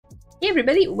Hey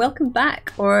everybody, welcome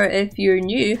back, or if you're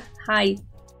new, hi.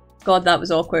 God, that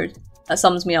was awkward. That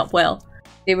sums me up well.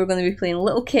 Today we're going to be playing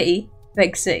Little Kitty,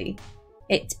 Big City.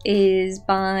 It is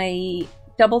by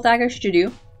Double Dagger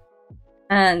Studio,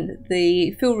 and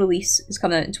the full release is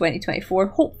coming out in 2024,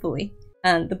 hopefully.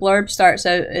 And the blurb starts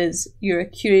out as, "You're a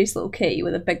curious little kitty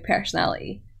with a big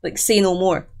personality. Like, say no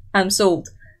more. I'm sold."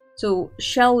 So,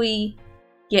 shall we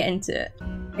get into it?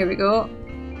 Here we go.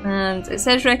 And it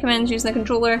says recommends using a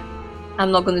controller. I'm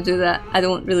not going to do that. I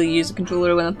don't really use a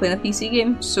controller when I'm playing a PC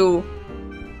game, so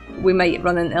we might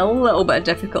run into a little bit of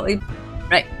difficulty.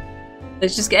 Right,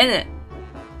 let's just get in it.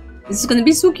 This is going to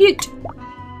be so cute!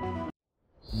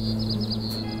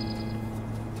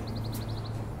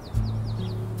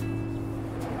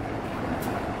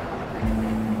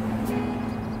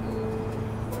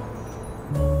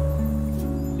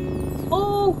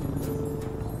 Oh!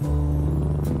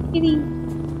 Kitty!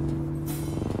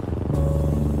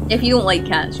 If you don't like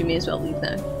cats, you may as well leave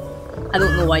now. I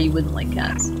don't know why you wouldn't like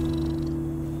cats.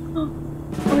 Oh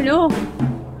no!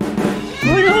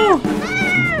 Oh no!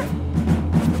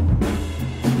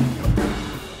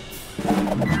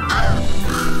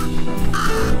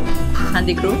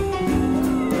 Handy Crow.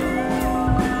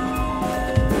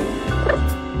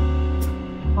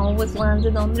 Always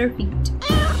landed on their feet.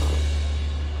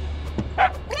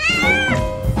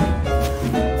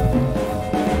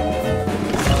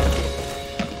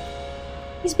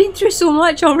 He's been through so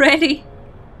much already.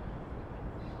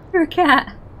 Poor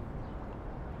cat.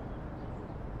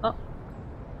 Oh.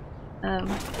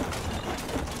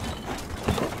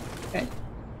 Okay.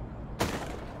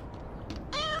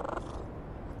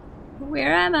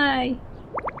 Where am I?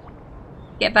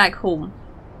 Get back home.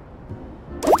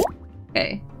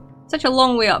 Okay. Such a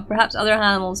long way up. Perhaps other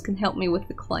animals can help me with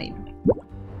the climb.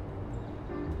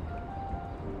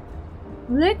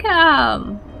 Look at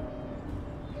him!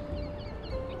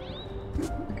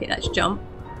 Okay, that's jump.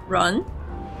 Run.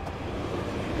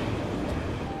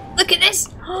 Look at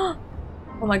this! Oh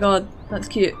my god, that's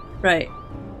cute. Right.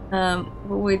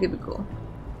 What way did we go?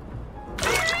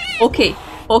 Okay,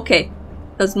 okay.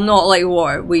 Does not like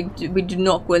water. We do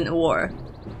not go into water.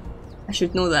 I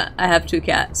should know that. I have two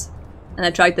cats. And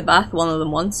I tried to bath one of them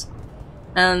once.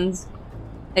 And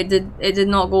it did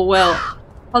not go well.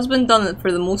 Husband done it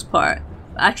for the most part.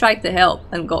 But I tried to help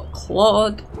and got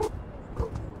clawed.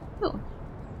 Oh.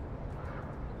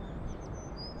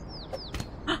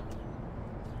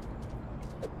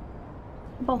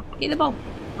 Ball. Get the ball.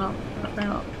 Oh,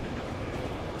 not.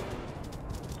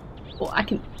 Oh, I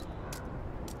can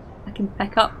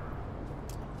pick up.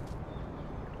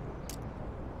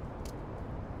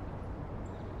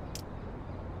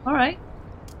 All right.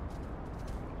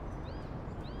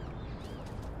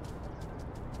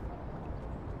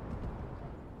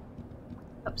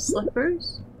 Up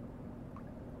slippers.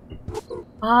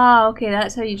 Ah, okay,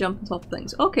 that's how you jump on top of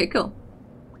things. Okay, cool.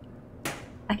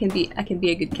 I can be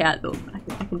a good cat though.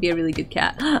 I can be a really good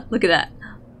cat. Look at that.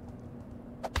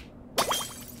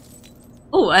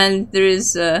 Oh, and there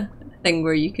is a thing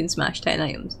where you can smash 10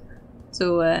 items.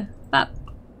 So, I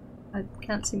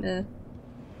can't seem to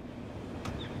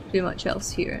do much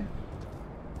else here.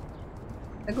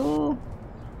 I go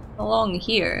along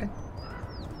here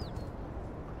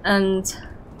and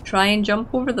try and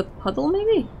jump over the puddle,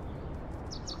 maybe?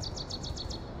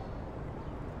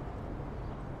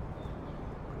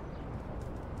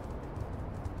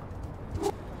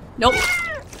 Nope.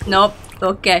 Nope.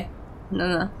 Okay.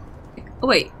 No. Oh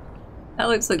wait. That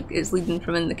looks like it's leading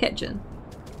from in the kitchen.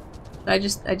 I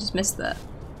just missed that.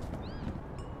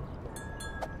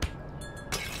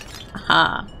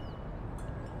 Aha.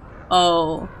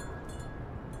 Oh.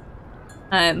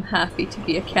 I am happy to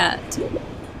be a cat.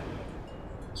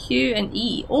 Q and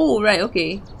E. Oh, right,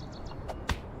 okay.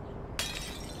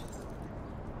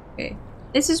 Okay.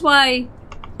 This is why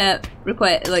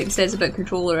it says about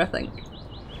controller, I think.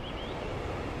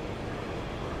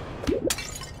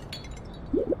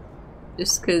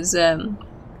 Just because,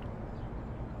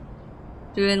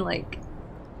 doing like...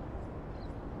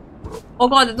 Oh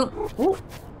god, I don't... Oh!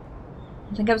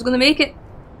 I think I was gonna make it.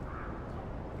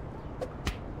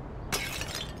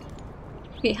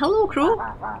 Okay, hello, Crow.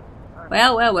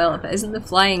 Well, if it isn't the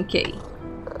flying kitty.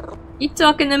 You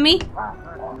talking to me?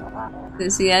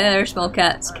 There's the other small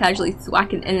cats casually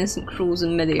thwacking innocent crows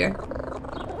in midair.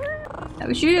 That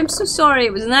was you? I'm so sorry,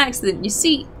 it was an accident, you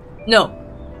see? No.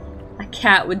 A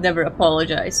cat would never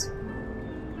apologise.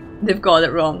 They've got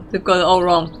it wrong. They've got it all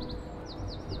wrong.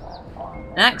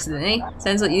 An accident, eh?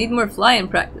 Sounds like you need more flying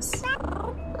practice.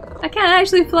 I can't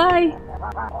actually fly.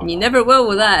 And you never will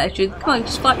with that attitude. Come on,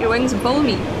 just flap your wings and follow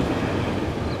me.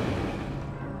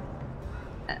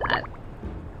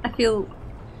 I feel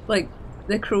like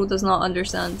the crow does not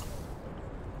understand.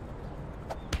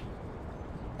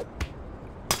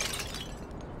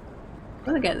 I'm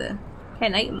gonna get the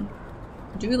hidden item.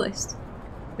 Do list.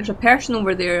 There's a person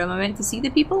over there. Am I meant to see the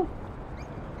people?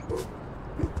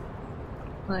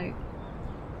 Like,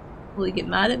 will he get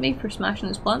mad at me for smashing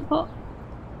his plant pot?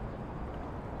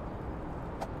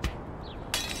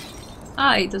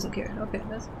 Ah, he doesn't care. Okay,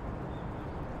 that's.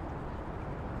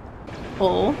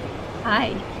 Oh,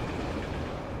 hi.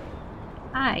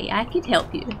 Hi, I could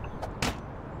help you.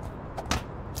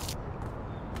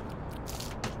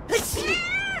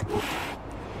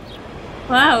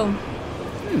 Wow.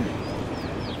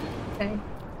 Okay.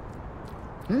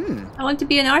 I want to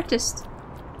be an artist.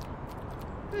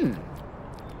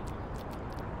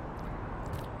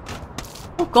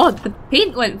 Oh god, the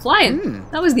paint went flying.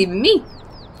 That wasn't even me.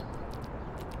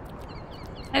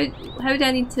 How do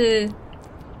I need to...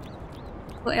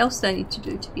 What else do I need to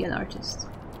do to be an artist?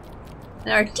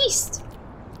 An artiste!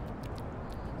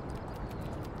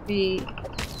 Maybe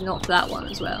knock that one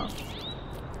as well.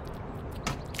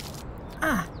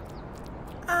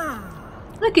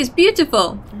 Look, it's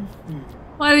beautiful!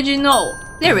 Why would you know?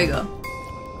 There we go.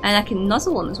 And I can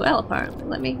nuzzle him as well, apparently.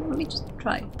 Let me just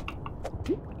try.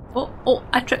 Oh,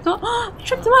 I tripped him up! I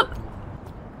tripped him up!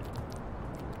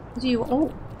 What do you...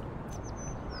 Oh.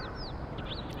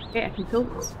 Okay, I can pull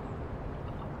this.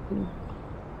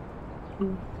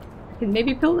 I can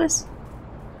maybe pull this.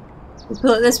 We'll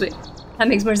pull it this way. That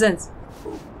makes more sense.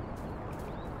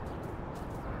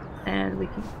 And we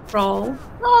can crawl.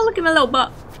 Oh, look at my little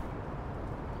butt!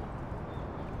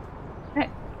 Okay.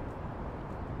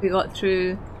 We got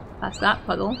through past that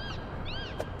puddle.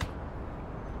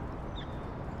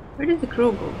 Where did the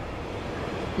crow go?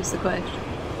 Is the question.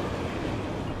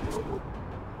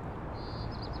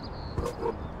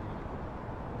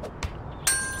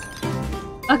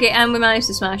 Okay, and we managed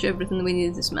to smash everything we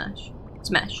needed to smash.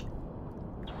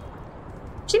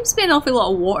 Seems to be an awful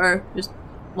lot of water just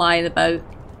lying about.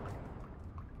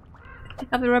 Pick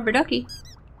up the rubber ducky.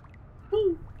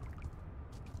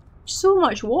 So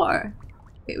much water.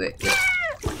 Wait.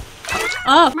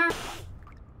 Oh!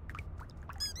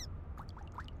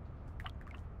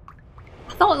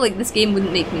 I thought like this game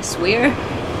wouldn't make me swear.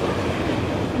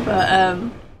 But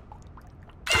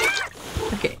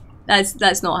okay,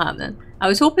 that's not happening. I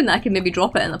was hoping that I could maybe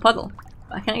drop it in a puddle,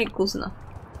 but I can't get close enough.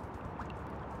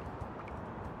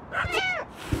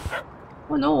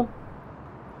 Oh no!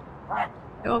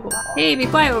 There we go. Hey, be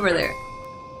quiet over there!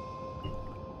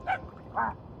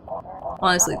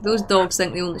 Honestly, those dogs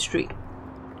think they own the street.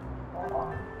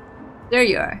 There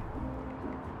you are.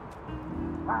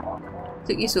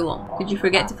 Took you so long. Did you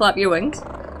forget to flap your wings?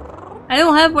 I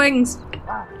don't have wings!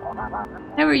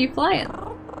 How are you flying?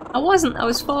 I wasn't, I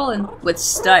was falling. With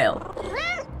style.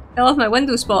 Fell off my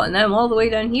window spot and now I'm all the way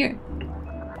down here.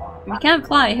 If you can't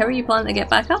fly, how are you planning to get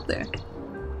back up there?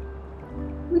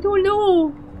 We don't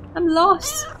know! I'm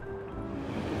lost!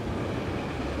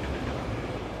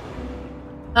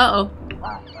 Uh-oh.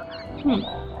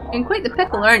 You're in quite the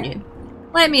pickle, aren't you?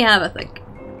 Let me have a think.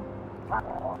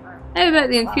 How about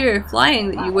the inferior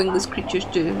flying that you wingless creatures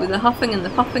do, with the huffing and the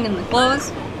puffing and the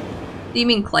claws? Do you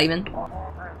mean climbing?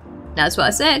 That's what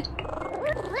I said.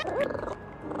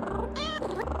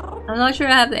 I'm not sure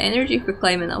I have the energy for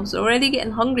climbing. I was already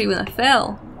getting hungry when I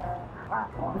fell.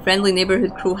 The friendly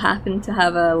neighbourhood crow happened to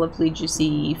have a lovely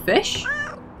juicy fish?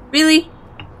 Really?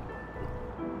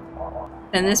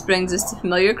 And this brings us to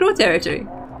familiar crow territory.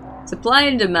 Supply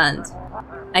and demand.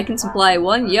 I can supply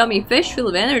one yummy fish full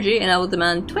of energy and I will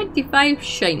demand 25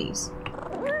 shinies.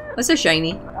 What's a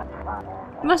shiny?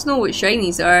 You must know what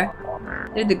shinies are.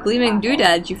 They're the gleaming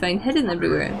doodads you find hidden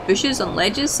everywhere. Bushes, on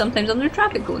ledges, sometimes under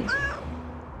traffic cones.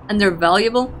 And they're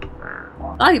valuable.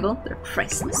 Valuable? They're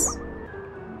priceless.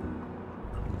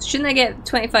 Shouldn't I get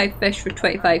 25 fish for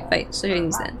 25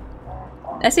 shinies then?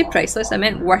 Did I say priceless? I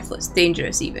meant worthless,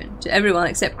 dangerous even, to everyone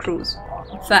except crows.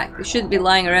 In fact, they shouldn't be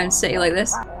lying around a city like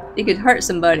this. They could hurt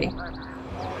somebody.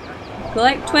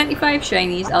 Collect 25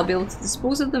 shinies, I'll be able to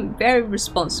dispose of them very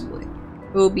responsibly.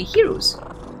 We will be heroes.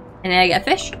 And then I get a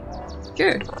fish?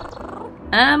 Sure.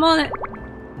 I'm on it.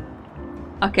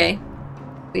 Okay.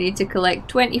 We need to collect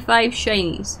 25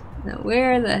 shinies. Now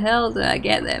where the hell do I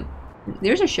get them?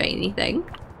 There's a shiny thing.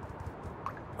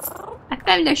 I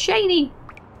found a shiny!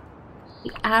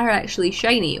 They are actually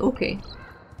shiny, okay.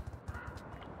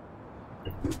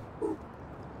 Let's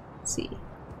see.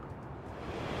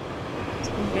 Let's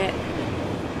go get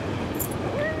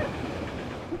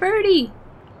birdie!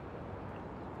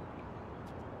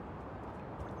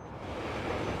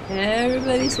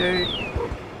 Everybody's hurt.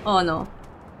 Oh no.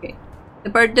 Okay. The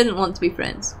bird didn't want to be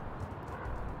friends.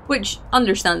 Which,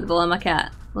 understandable, I'm a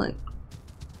cat. Like...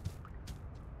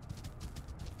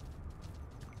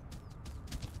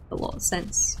 a lot of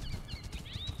sense.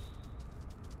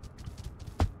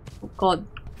 Oh god.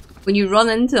 When you run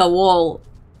into a wall...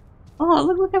 Oh,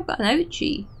 look, I've got an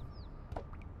ouchie.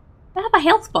 I have a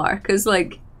health bar, because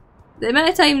like, the amount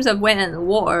of times I've went in the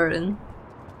water and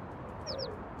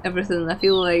everything, I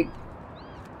feel like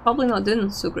probably not doing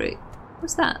so great.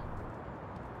 What's that?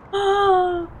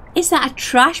 Oh, is that a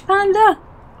trash panda?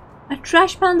 A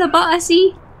trash panda butt I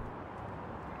see?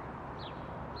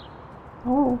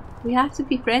 Oh, we have to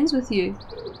be friends with you.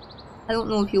 I don't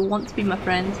know if you'll want to be my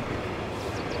friend.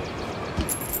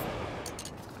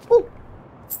 Oh,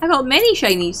 I got many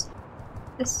shinies.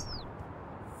 This.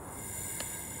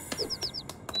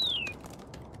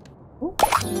 Oh,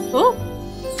 oh.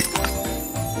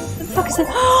 What the fuck is that?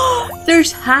 Oh,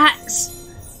 there's hats.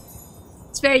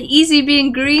 It's very easy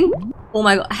being green. Oh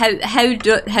my god, how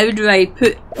do I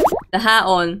put the hat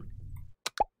on?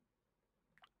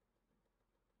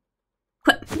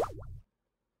 Quip.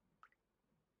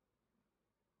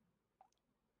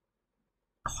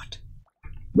 God.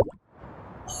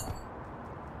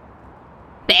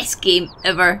 Best game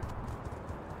ever.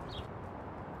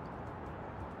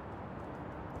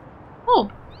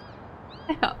 Oh.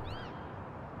 Heck up.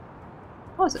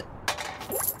 What was it?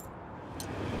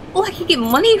 Oh, I can get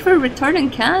money for returning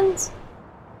cans?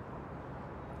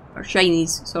 Or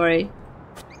shinies, sorry.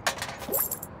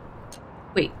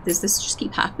 Wait, does this just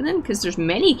keep happening? Because there's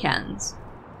many cans.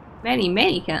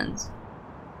 Many cans.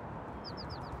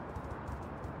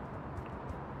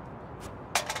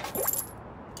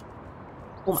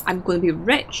 Oh, I'm going to be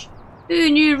rich. Who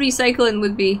knew recycling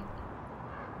would be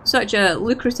such a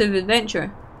lucrative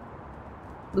adventure?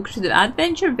 Lucrative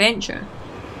adventure? Venture.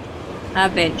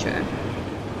 Adventure.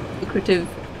 Lucrative.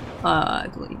 I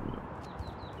don't even know.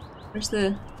 Where's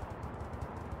the...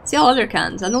 See all other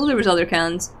cans. I know there was other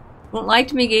cans. Don't lie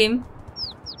to me, game.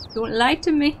 Don't lie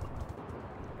to me.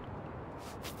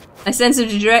 My sense of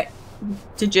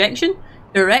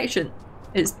direction?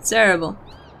 It's terrible.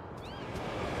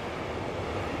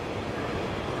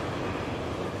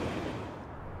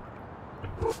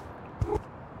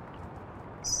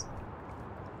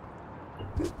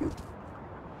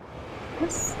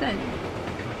 What's that?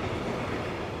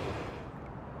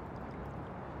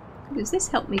 Does this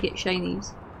help me get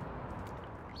shinies?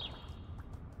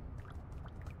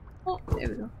 Oh, there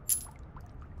we go.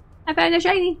 I found a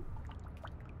shiny!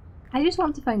 I just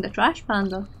want to find a trash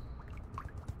panda.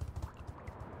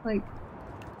 Like...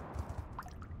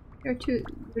 they're cute!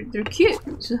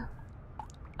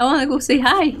 I want to go say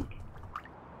hi!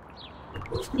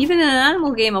 Even in an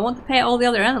animal game, I want to pet all the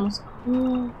other animals.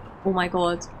 Oh my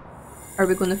god. Are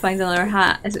we going to find another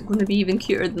hat? Is it going to be even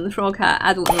cuter than the frog hat?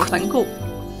 I don't know if I can cope.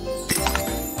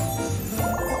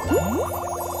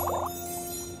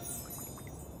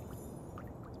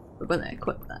 We're going to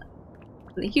equip that.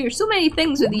 I hear so many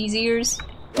things with these ears.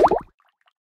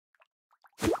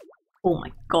 Oh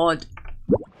my god.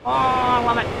 Oh, I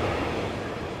love it.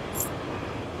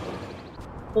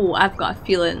 Oh, I've got a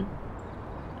feeling.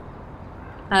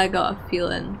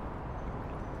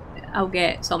 I'll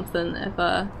get something if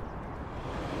I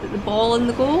put the ball in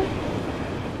the goal.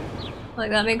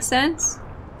 Like, that makes sense.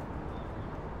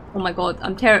 Oh my god,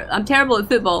 I'm terrible at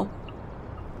football.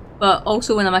 But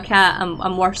also when I'm a cat,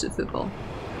 I'm worse at football.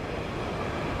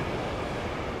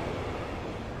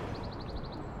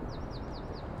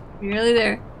 You really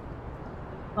there?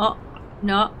 Oh,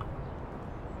 no.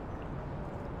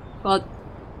 God.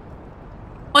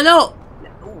 Oh no!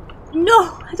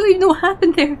 No! I don't even know what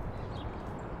happened there.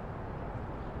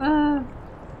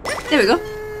 There we go.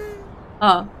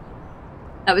 Oh.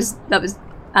 That was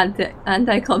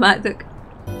anticlimactic.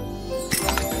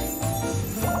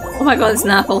 Oh my god, it's an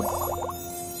apple.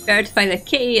 Better to find a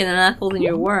kitty and an apple than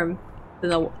your worm.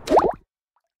 Than a...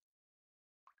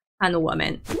 I know what I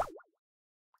meant.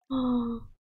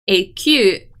 It's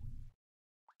cute.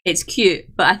 It's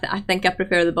cute, but I think I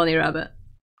prefer the bunny rabbit.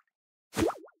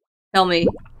 Tell me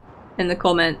in the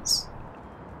comments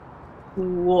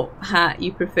what hat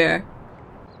you prefer.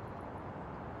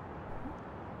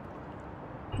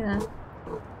 Can I?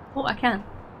 Oh, I can.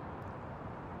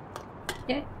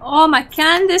 Yeah. Oh, my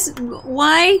can!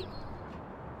 Why?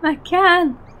 My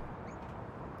can!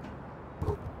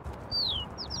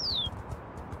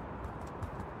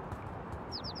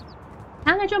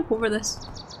 Can I jump over this?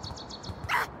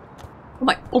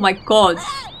 Oh my god!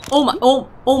 Oh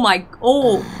my,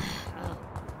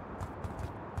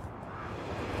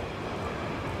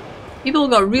 People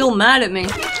got real mad at me.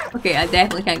 Okay, I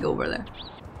definitely can't go over there.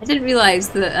 I didn't realise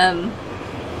that,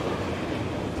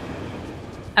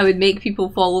 I would make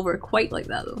people fall over quite like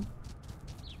that though.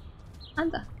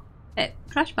 Panda.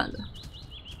 Trash panda.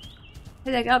 How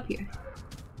did I get up here?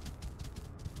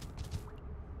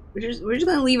 We're just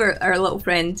gonna leave our little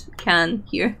friend Can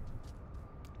here.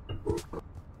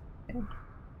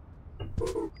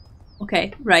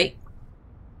 Okay, right.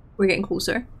 We're getting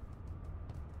closer.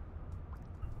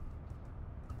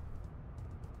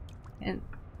 And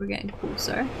we're getting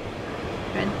closer.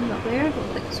 Anything up there? I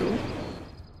don't think so.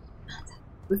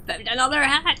 We found another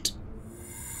hat!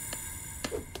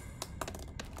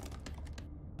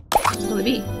 What's it gonna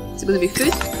be? Is it gonna be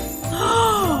food?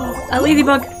 A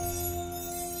ladybug!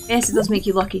 Yes, it does make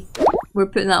you lucky. We're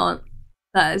putting that on.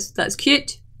 That's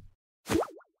cute.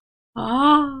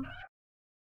 Ah.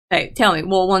 Right, tell me,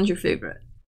 what one's your favourite?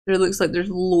 There looks like there's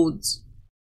loads.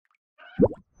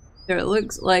 There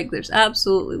looks like there's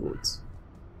absolutely loads.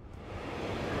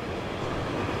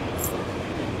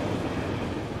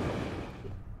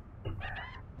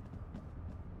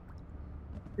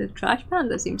 The trash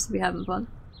panda seems to be having fun.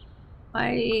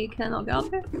 Why can I not get up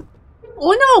there?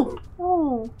 Oh no!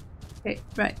 Oh. Okay,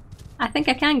 right. I think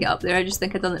I can get up there, I just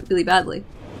think I've done it really badly.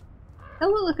 I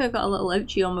look like I've got a little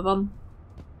ouchie on my bum.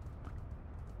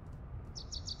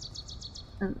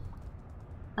 And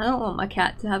I don't want my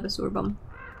cat to have a sore bum.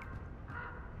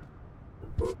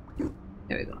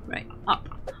 There we go, right, up.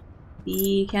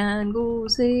 We can go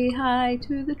say hi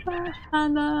to the trash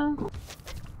panda.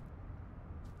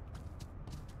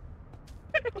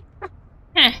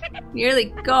 Nearly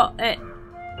got it.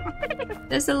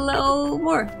 There's a little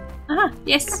more. Aha,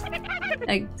 yes.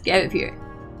 Let's get out of here.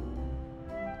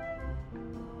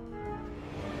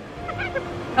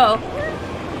 Uh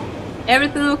oh.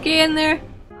 Everything okay in there?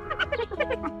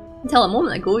 Until a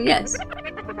moment ago, yes.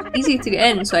 Easy to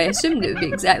get in, so I assumed it would be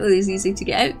exactly as easy to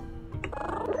get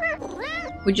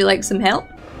out. Would you like some help?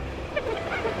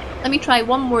 Let me try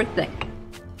one more thing.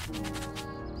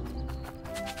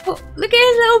 Oh, look at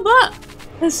his little butt!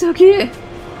 That's so cute!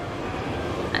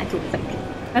 I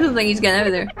don't think he's getting out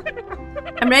of there.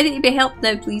 I'm ready to be helped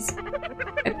now, please.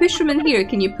 I push from in here,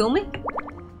 can you pull me?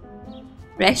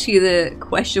 Rescue the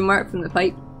question mark from the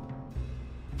pipe.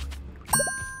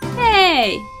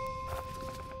 Hey!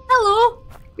 Hello!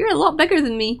 You're a lot bigger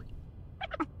than me.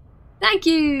 Thank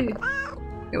you!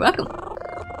 You're welcome.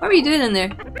 What were you doing in there?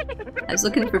 I was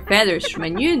looking for feathers for my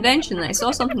new invention and I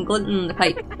saw something glinting in the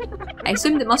pipe. I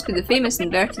assumed it must be the famous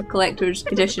inverted collector's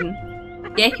edition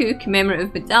Gecko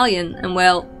commemorative medallion, and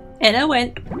well, in I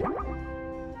went.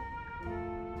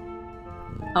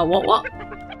 Oh, what?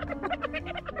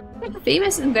 The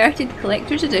famous inverted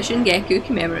collector's edition Gecko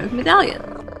commemorative medallion.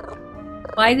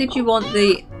 Why did you want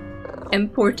the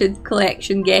imported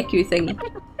collection Gecko thingy?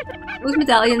 Those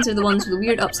medallions are the ones with the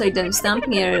weird upside down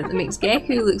stamping error that makes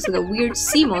Gecko look like a weird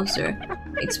sea monster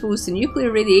exposed to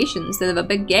nuclear radiation instead of a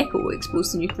big gecko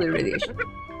exposed to nuclear radiation.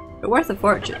 They're worth a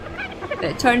fortune. But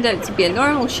it turned out to be a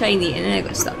normal shiny and then I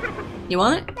got stuck. You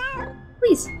want it?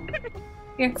 Please.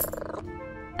 Here.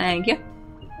 Thank you.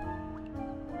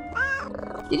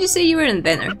 Did you say you were an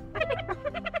inventor?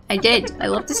 I did. I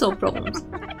love to solve problems.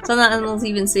 Some animals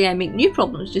even say I make new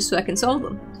problems just so I can solve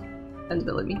them. Sounds a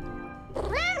bit like me.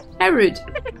 How rude.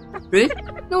 Rude?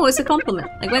 No, it's a compliment.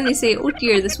 Like when they say, oh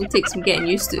dear, this will take some getting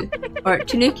used to. Or,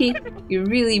 Tanuki, you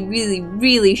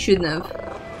really shouldn't have.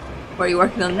 What are you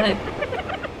working on now?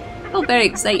 Oh, very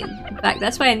exciting. In fact,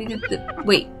 that's why I needed the—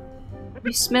 wait.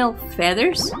 You smell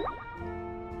feathers?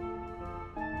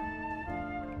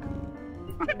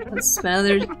 What smell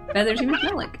there's feathers even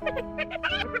smell like?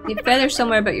 You have feathers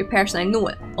somewhere about your person, I know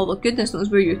it. Although goodness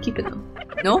knows where you're keeping them.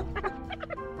 No?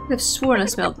 I have sworn I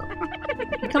smelled them.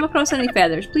 If you come across any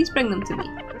feathers, please bring them to me.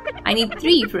 I need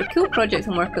 3 for a cool project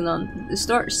I'm working on that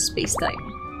distorts space-time.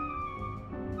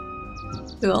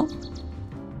 Cool.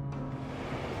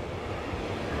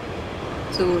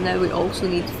 So now we also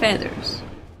need feathers.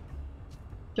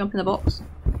 Jump in the box.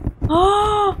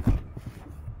 Oh!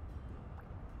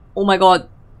 Oh my god.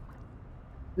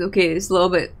 Okay, it's a little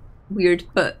bit weird,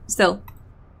 but still.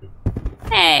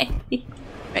 Hey!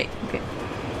 Right, okay.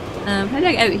 How do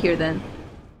I get out of here then?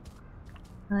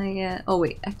 Oh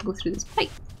wait, I can go through this pipe.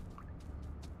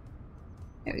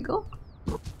 There we go.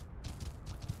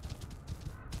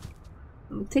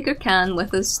 We'll take our can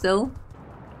with us still.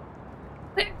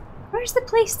 Where's the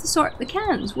place to sort the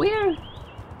cans? Where?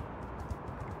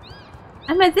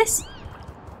 Am I this?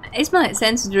 Is my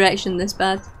sense of direction this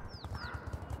bad?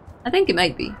 I think it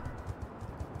might be.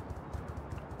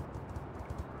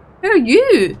 Who are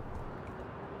you?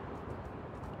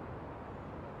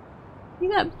 You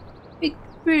got big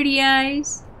pretty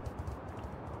eyes.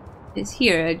 It's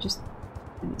here, I just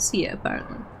didn't see it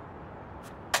apparently.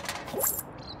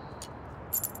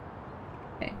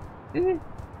 Who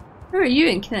are you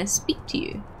and can I speak to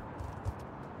you?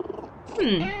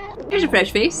 Here's a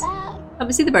fresh face. Come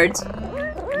and see the birds.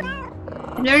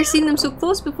 I've never seen them so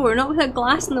close before, not without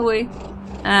glass in the way.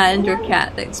 And your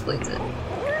cat, that explains it.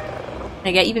 Can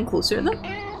I get even closer to them?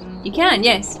 You can,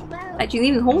 yes. Actually, you can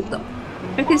even hold them.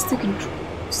 The trick is to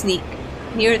sneak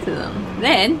nearer to them.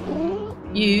 Then,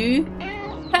 you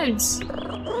pounce.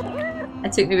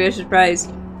 That took me by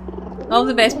surprise. All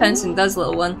the best pouncing does,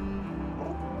 little one.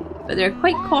 But they're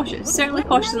quite cautious, certainly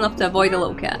cautious enough to avoid a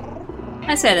little cat.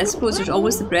 That said, I suppose there's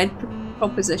always the bread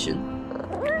proposition.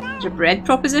 There's a bread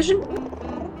proposition?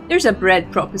 There's a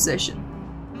bread proposition.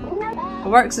 It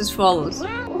works as follows.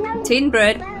 Obtain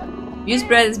bread. Use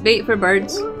bread as bait for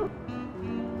birds.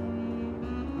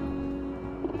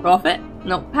 Profit?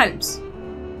 No, pounce.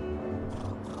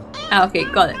 Ah, okay,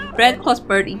 got it. Bread plus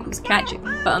bird equals catching.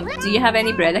 But do you have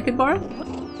any bread I could borrow?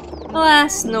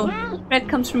 Alas, no. Bread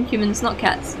comes from humans, not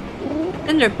cats.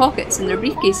 In their pockets, in their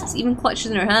briefcases, even clutched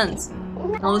in their hands.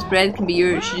 And all this bread can be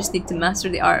yours, you just need to master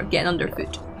the art of getting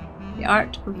underfoot. The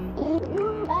art of...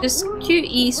 Just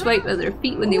QE swipe with their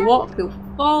feet when they walk, they'll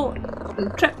fall, they'll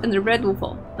trip and their bread will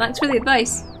fall. Thanks for the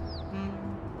advice.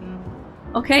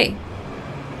 Okay.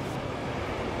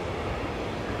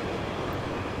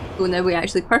 So now we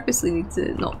actually purposely need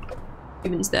to knock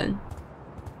humans down.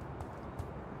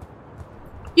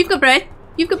 You've got bread!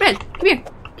 You've got bread! Come here!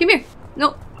 Come here!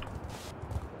 No!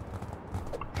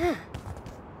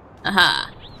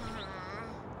 Aha!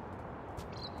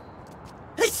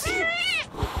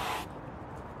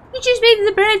 You just made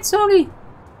the bread soggy!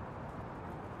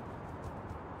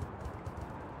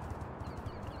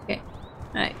 Okay,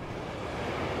 right.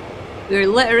 We're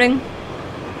littering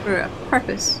for a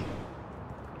purpose.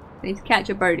 I need to catch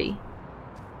a birdie.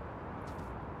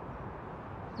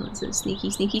 What's it? Sneaky,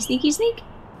 sneaky, sneaky, sneak!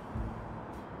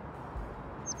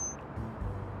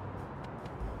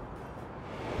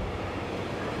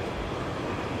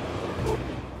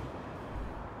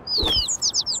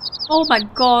 Oh my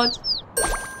god!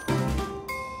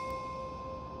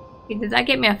 Okay, did that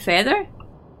get me a feather?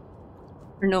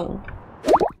 Or no?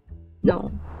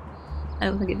 No. I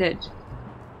don't think it did.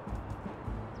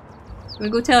 Can we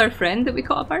go tell our friend that we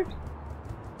caught a bird?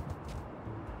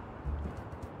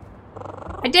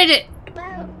 I did it!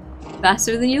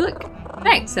 Faster than you look.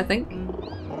 Thanks, I think.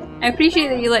 I appreciate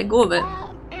that you let go of it.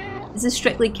 This is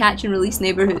strictly catch and release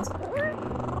neighbourhood.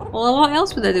 Well, what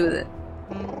else would I do with it?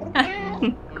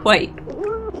 Quite.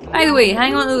 By the way,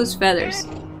 hang on to those feathers.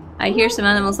 I hear some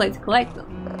animals like to collect them.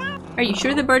 Are you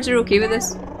sure the birds are okay with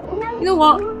this? You know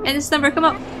what? End this number, come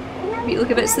up. If you look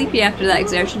a bit sleepy after that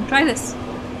exertion, try this.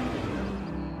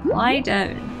 Lie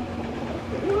down.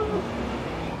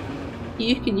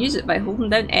 You can use it by holding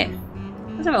down F.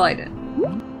 Let's have a lie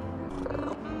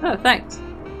down. Oh, thanks.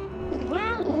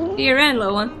 See you around,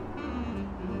 little one.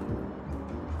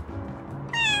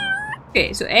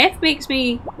 Okay, so F makes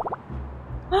me...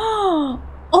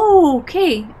 Oh,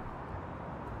 okay.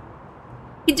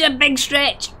 It's a big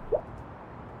stretch.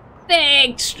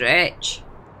 Big stretch.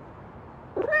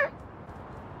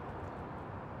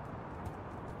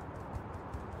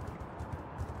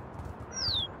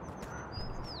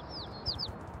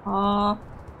 Aw.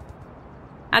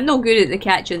 I'm no good at the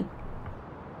catching.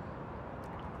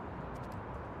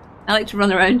 I like to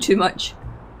run around too much.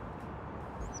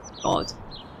 God.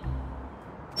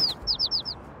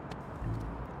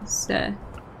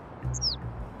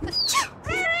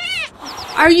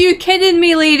 Are you kidding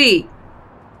me, lady?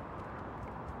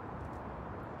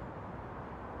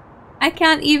 I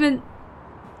can't even...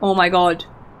 Oh my god.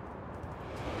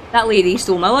 That lady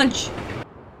stole my lunch.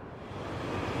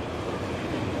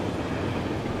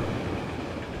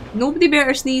 Nobody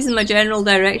better sneeze in my general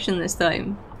direction this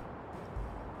time.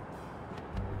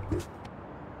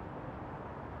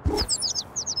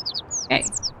 Okay.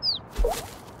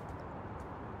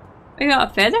 We got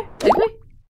a feather? Did we?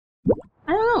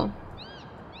 I don't know.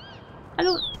 I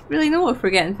don't really know if we're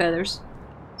getting feathers.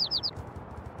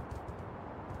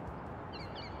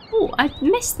 Oh, I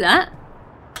missed that.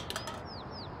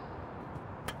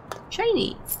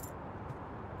 Shiny.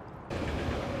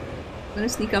 I'm gonna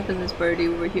sneak up in this birdie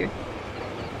over here.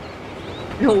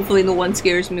 And hopefully no one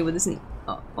scares me with a sneak.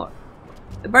 Oh.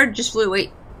 The bird just flew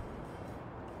away.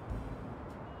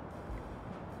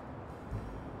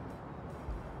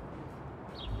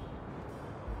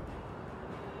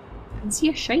 I can see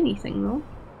a shiny thing though.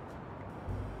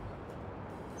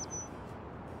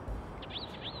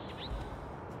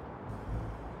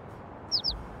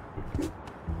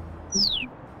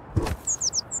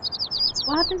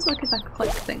 What happens like if I click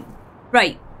thing?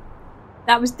 Right.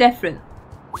 That was different.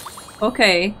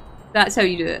 Okay. That's how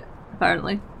you do it,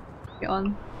 apparently. Get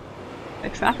on a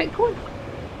traffic cone?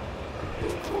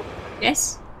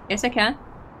 Yes. Yes, I can.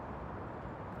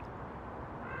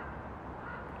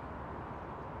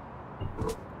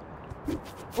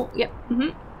 Oh, yep.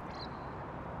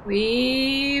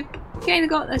 We've kinda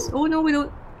got this. Oh no, we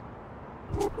don't.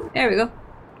 There we go.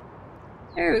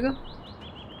 There we go.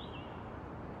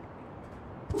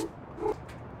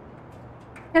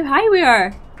 How high we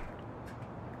are!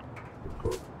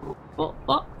 Oh,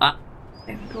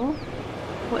 there we go.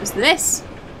 What is this?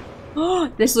 Oh,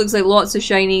 this looks like lots of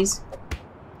shinies.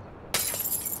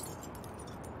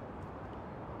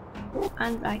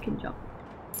 And I can jump.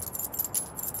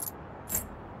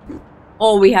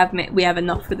 Oh, we have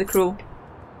enough for the crow.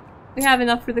 We have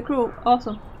enough for the crow.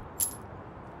 Awesome.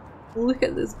 Look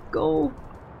at this go.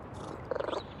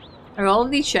 Are all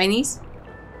of these shinies?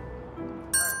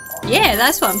 Yeah,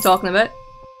 that's what I'm talking about.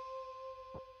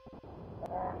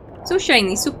 So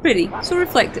shiny, so pretty, so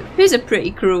reflective. Who's a pretty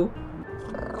crow?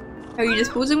 Are you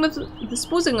disposing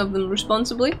of them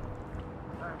responsibly?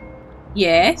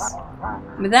 Yes.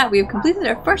 With that, we have completed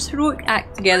our first heroic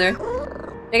act together.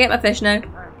 Can I get my fish now?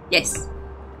 Yes.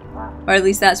 Or at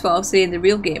least that's what I'll say in the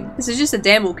real game. This is just a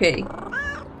demo, Kitty.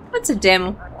 What's a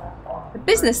demo? The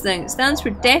business thing. It stands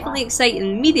for Definitely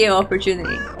Exciting Media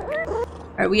Opportunity.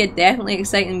 Are we a definitely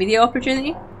exciting media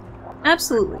opportunity?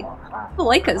 Absolutely. People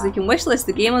like us, they can wishlist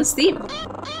the game on Steam.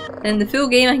 And in the full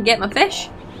game I can get my fish?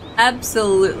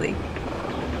 Absolutely.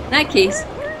 In that case,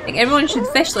 I think everyone should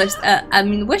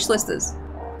wishlist us.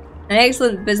 An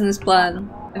excellent business plan.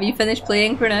 Have you finished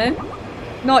playing for now?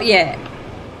 Not yet.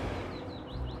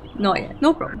 Not yet.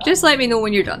 No problem. Just let me know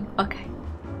when you're done. Okay.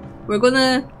 We're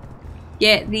gonna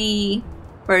get the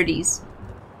birdies.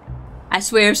 I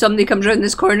swear if somebody comes around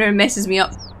this corner and messes me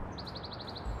up.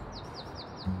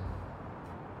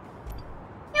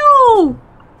 No!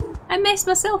 I messed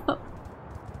myself up.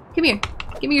 Come here.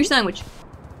 Give me your sandwich.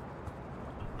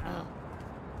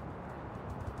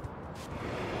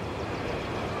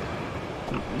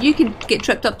 You can get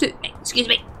tripped up too. Excuse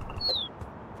me.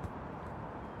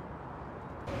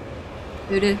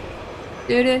 Doo-doo.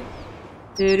 Doo-doo.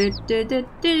 Doo-doo.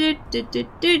 Doo-doo.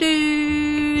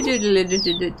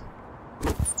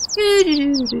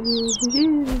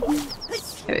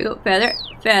 There we go. Feather.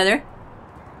 Feather.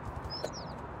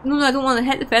 No, I don't want to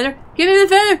hit the feather. Give me the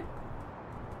feather!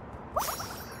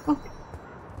 Oh.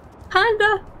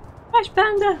 Panda! Fresh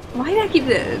panda! Why did I keep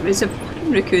the... It's a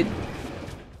fucking raccoon.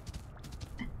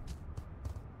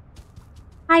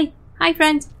 Hi! Hi,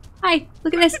 friend! Hi!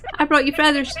 Look at this! I brought you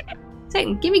feathers!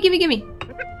 Second, gimme, gimme, gimme!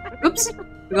 Oops!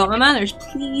 Forgot my manners.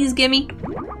 Please gimme.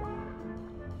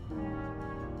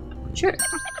 Sure.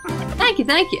 Thank you,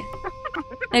 thank you.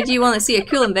 Now do you want to see a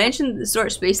cool invention that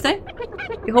distorts space-time?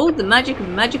 Behold the magic of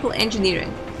magical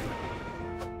engineering.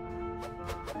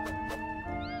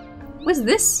 What's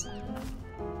this?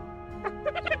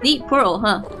 Neat portal,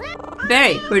 huh?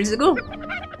 Berry, where does it go?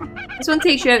 This one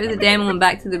takes you out of the demo and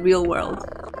back to the real world.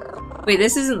 Wait,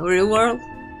 this isn't the real world?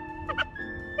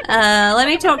 Let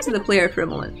me talk to the player for a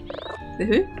moment. The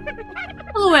who?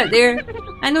 Hello out there.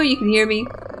 I know you can hear me.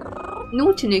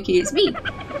 No, Tanuki, it's me.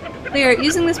 Player,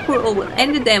 using this portal will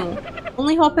end the demo.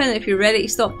 Only hop in if you're ready to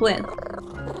stop playing.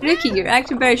 Tanuki, you're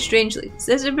acting very strangely.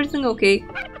 Is everything okay?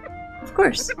 Of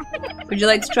course. Would you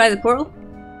like to try the portal?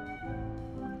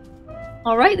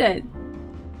 Alright then.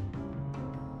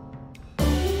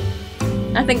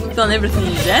 I think we've done everything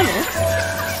in the demo.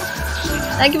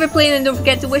 Thank you for playing and don't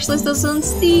forget to wishlist us on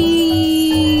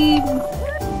Steam!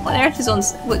 What on earth is on...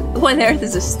 What on earth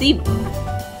is a Steam?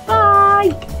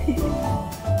 Bye!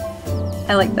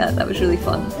 I like that, that was really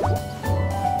fun.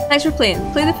 Thanks for playing.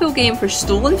 Play the full game for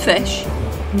stolen fish,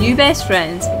 new best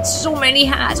friends, and so many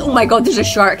hats. Oh my god, there's a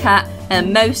shark hat, and a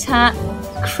mouse hat,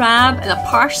 a crab, and a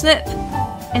parsnip,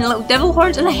 and a little devil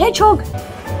horns, and a hedgehog!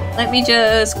 Let me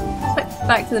just click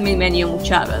back to the main menu and we'll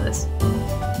chat about this.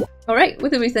 Alright,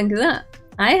 what did we think of that?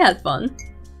 I had fun.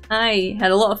 I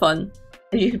had a lot of fun,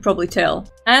 as you could probably tell.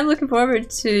 I'm looking forward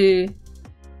to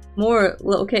more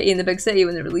Little Kitty in the Big City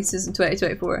when it releases in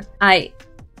 2024.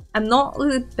 I'm not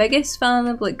the biggest fan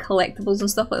of like collectibles and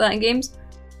stuff like that in games,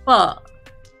 but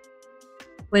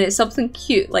when it's something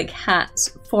cute like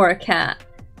hats for a cat,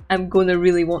 I'm gonna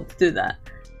really want to do that.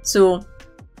 So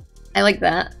I like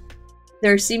that.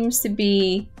 There seems to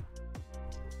be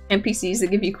NPCs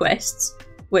that give you quests,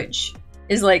 which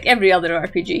is like every other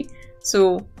RPG.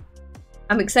 So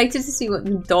I'm excited to see what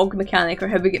the dog mechanic or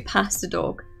how we get past the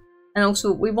dog. And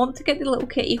also, we want to get the little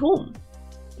kitty home.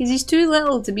 Because he's too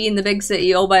little to be in the big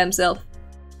city all by himself.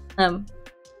 But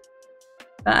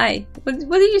aye. What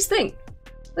did you think?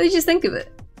 What did you think of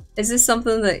it? Is this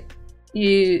something that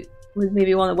you would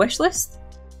maybe want a wish list,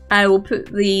 I will put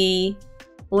the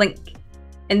link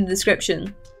in the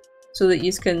description so that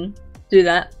you can do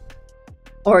that,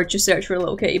 or just search for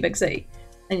Little Kitty Big City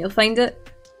and you'll find it.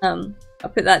 I'll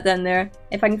put that down there.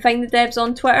 If I can find the devs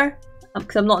on Twitter,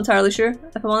 because I'm not entirely sure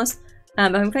if I'm honest, if I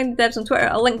can find the devs on Twitter,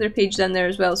 I'll link their page down there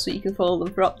as well so you can follow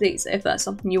them for updates if that's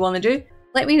something you want to do.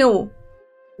 Let me know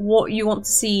what you want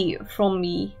to see from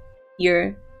me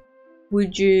here.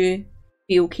 Would you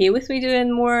be okay with me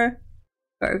doing more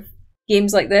sort of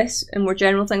games like this and more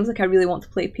general things? Like I really want to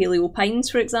play Paleo Pines,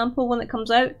 for example, when it comes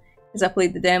out, because I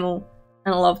played the demo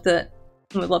and I loved it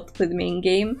and would love to play the main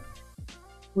game.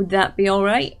 Would that be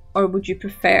alright? Or would you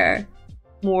prefer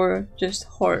more just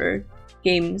horror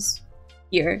games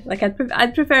here? Like I'd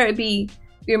prefer it to be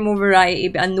more variety,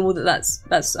 but I know that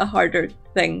that's a harder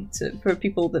thing for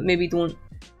people that maybe don't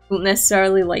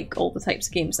necessarily like all the types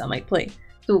of games that I might play.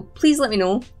 So please let me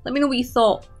know. Let me know what you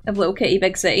thought of Little Kitty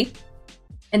Big City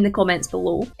in the comments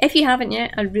below. If you haven't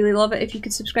yet, I'd really love it if you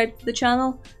could subscribe to the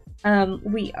channel.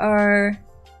 We are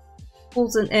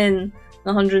closing in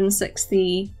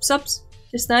 160 subs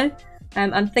just now.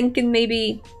 I'm thinking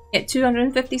maybe at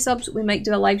 250 subs we might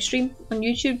do a live stream on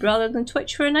YouTube rather than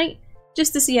Twitch for a night,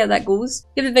 just to see how that goes.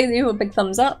 Give the video a big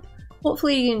thumbs up.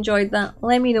 Hopefully you enjoyed that.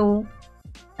 Let me know,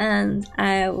 and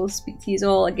I will speak to you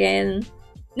all again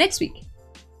next week.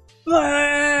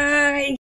 Bye!